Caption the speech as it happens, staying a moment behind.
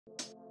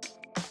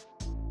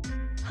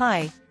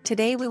Hi,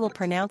 today we will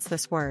pronounce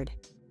this word,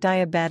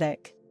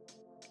 diabetic.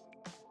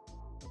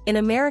 In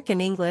American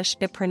English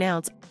it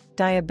pronounced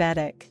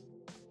diabetic.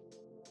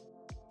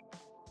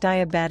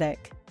 Diabetic.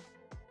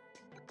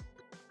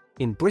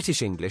 In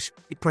British English,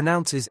 it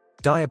pronounces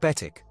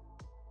diabetic.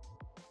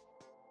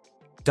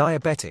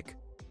 Diabetic.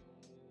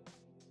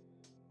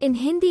 In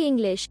Hindi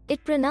English,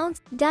 it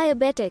pronounced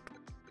diabetic.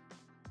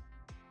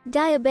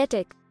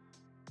 Diabetic.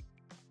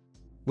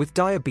 With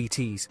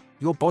diabetes,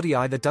 your body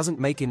either doesn't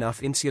make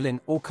enough insulin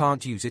or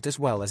can't use it as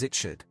well as it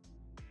should.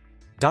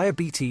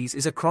 Diabetes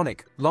is a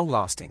chronic,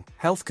 long-lasting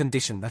health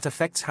condition that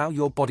affects how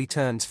your body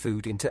turns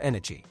food into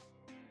energy.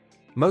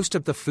 Most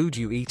of the food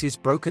you eat is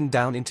broken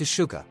down into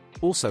sugar,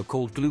 also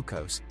called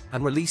glucose,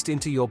 and released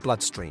into your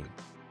bloodstream.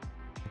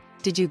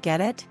 Did you get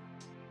it?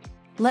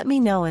 Let me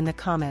know in the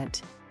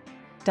comment.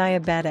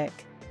 Diabetic.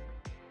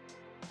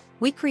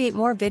 We create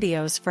more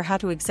videos for how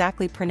to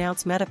exactly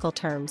pronounce medical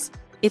terms.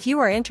 If you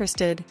are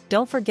interested,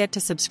 don't forget to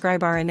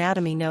subscribe our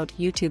Anatomy Note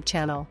YouTube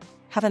channel.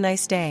 Have a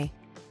nice day.